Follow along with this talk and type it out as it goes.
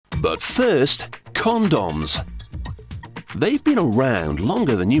But first, condoms. They've been around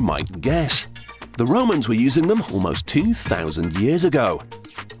longer than you might guess. The Romans were using them almost 2,000 years ago.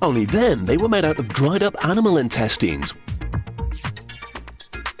 Only then they were made out of dried up animal intestines.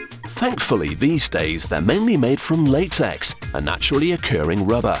 Thankfully, these days they're mainly made from latex, a naturally occurring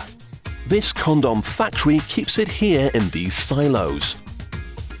rubber. This condom factory keeps it here in these silos.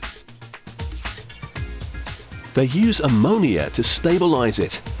 They use ammonia to stabilize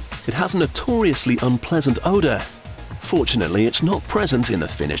it. It has a notoriously unpleasant odor. Fortunately, it's not present in the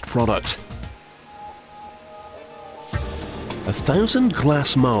finished product. 1,000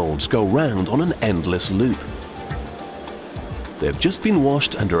 glass molds go round on an endless loop. They've just been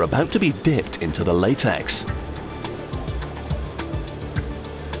washed and are about to be dipped into the latex.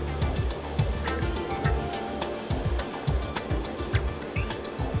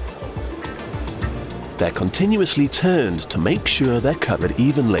 They're continuously turned to make sure they're covered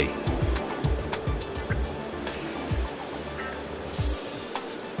evenly.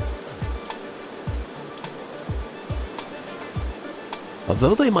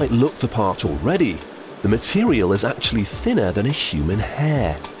 Although they might look the part already, the material is actually thinner than a human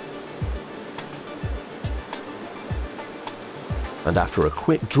hair. And after a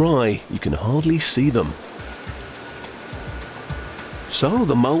quick dry, you can hardly see them. So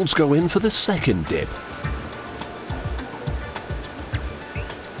the molds go in for the second dip.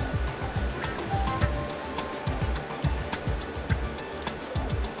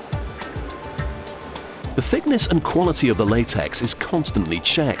 The thickness and quality of the latex is constantly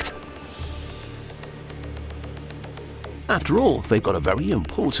checked. After all, they've got a very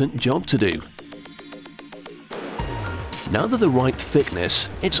important job to do. Now they're the right thickness,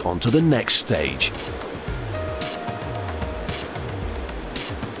 it's on to the next stage.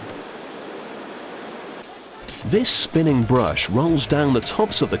 This spinning brush rolls down the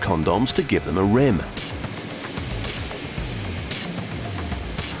tops of the condoms to give them a rim.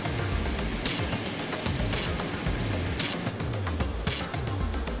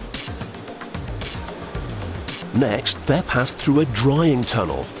 Next, they're passed through a drying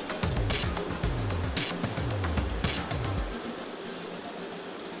tunnel.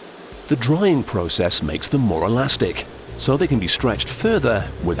 The drying process makes them more elastic, so they can be stretched further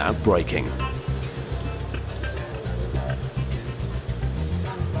without breaking.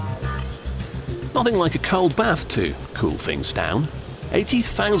 Nothing like a cold bath to cool things down.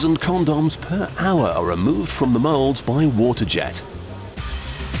 80,000 condoms per hour are removed from the molds by water jet.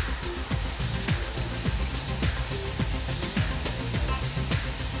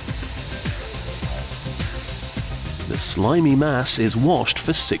 The slimy mass is washed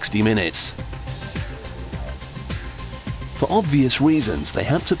for 60 minutes. For obvious reasons, they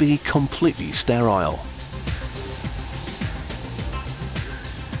have to be completely sterile.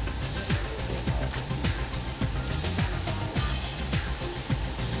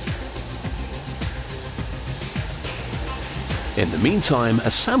 In the meantime, a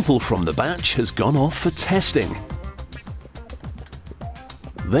sample from the batch has gone off for testing.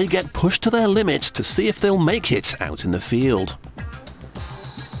 They get pushed to their limits to see if they'll make it out in the field.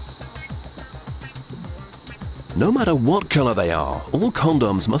 No matter what color they are, all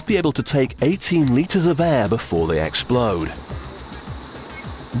condoms must be able to take 18 liters of air before they explode.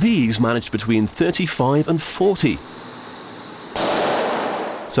 These managed between 35 and 40.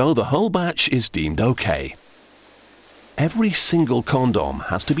 So the whole batch is deemed okay. Every single condom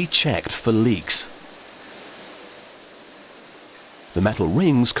has to be checked for leaks. The metal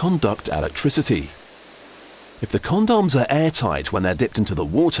rings conduct electricity. If the condoms are airtight when they're dipped into the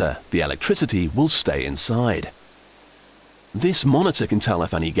water, the electricity will stay inside. This monitor can tell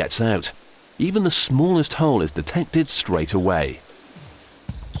if any gets out. Even the smallest hole is detected straight away.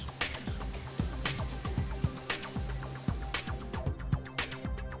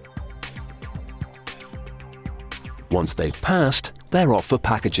 Once they've passed, they're off for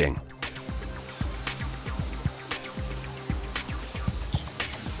packaging.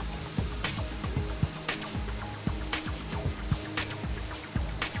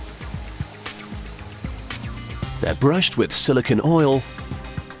 They're brushed with silicone oil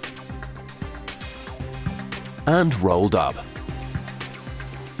and rolled up.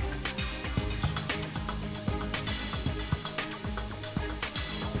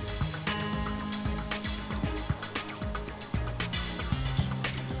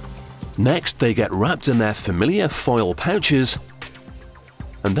 Next, they get wrapped in their familiar foil pouches,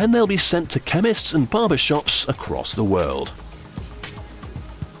 and then they'll be sent to chemists and barbershops across the world.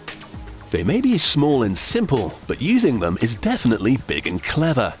 They may be small and simple, but using them is definitely big and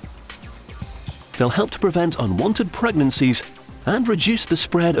clever. They'll help to prevent unwanted pregnancies and reduce the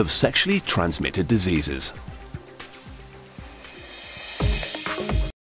spread of sexually transmitted diseases.